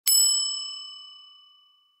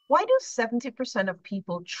Why do 70% of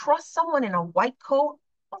people trust someone in a white coat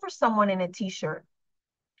over someone in a t-shirt?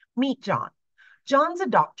 Meet John. John's a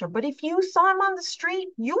doctor, but if you saw him on the street,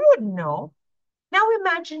 you wouldn't know. Now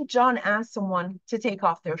imagine John asked someone to take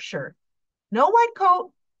off their shirt. No white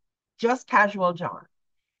coat, just casual John.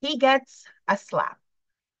 He gets a slap.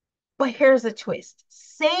 But here's a twist.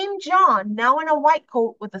 Same John, now in a white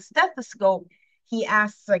coat with a stethoscope, he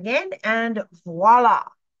asks again, and voila,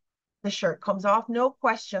 the shirt comes off, no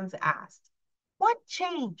questions asked. What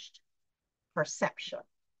changed? Perception.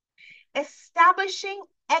 Establishing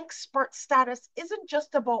expert status isn't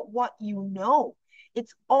just about what you know,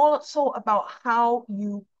 it's also about how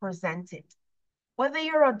you present it. Whether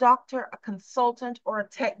you're a doctor, a consultant, or a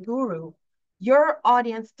tech guru, your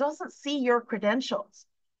audience doesn't see your credentials.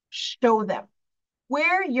 Show them.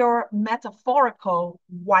 Wear your metaphorical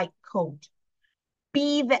white coat.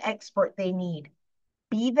 Be the expert they need.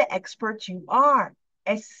 Be the expert you are.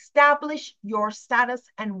 Establish your status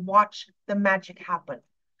and watch the magic happen.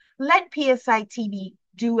 Let PSI TV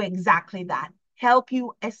do exactly that. Help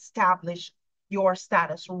you establish your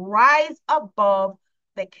status. Rise above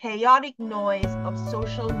the chaotic noise of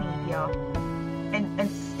social media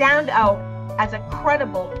and stand out as a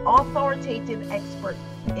credible, authoritative expert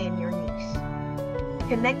in your niche.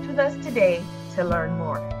 Connect with us today to learn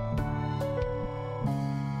more.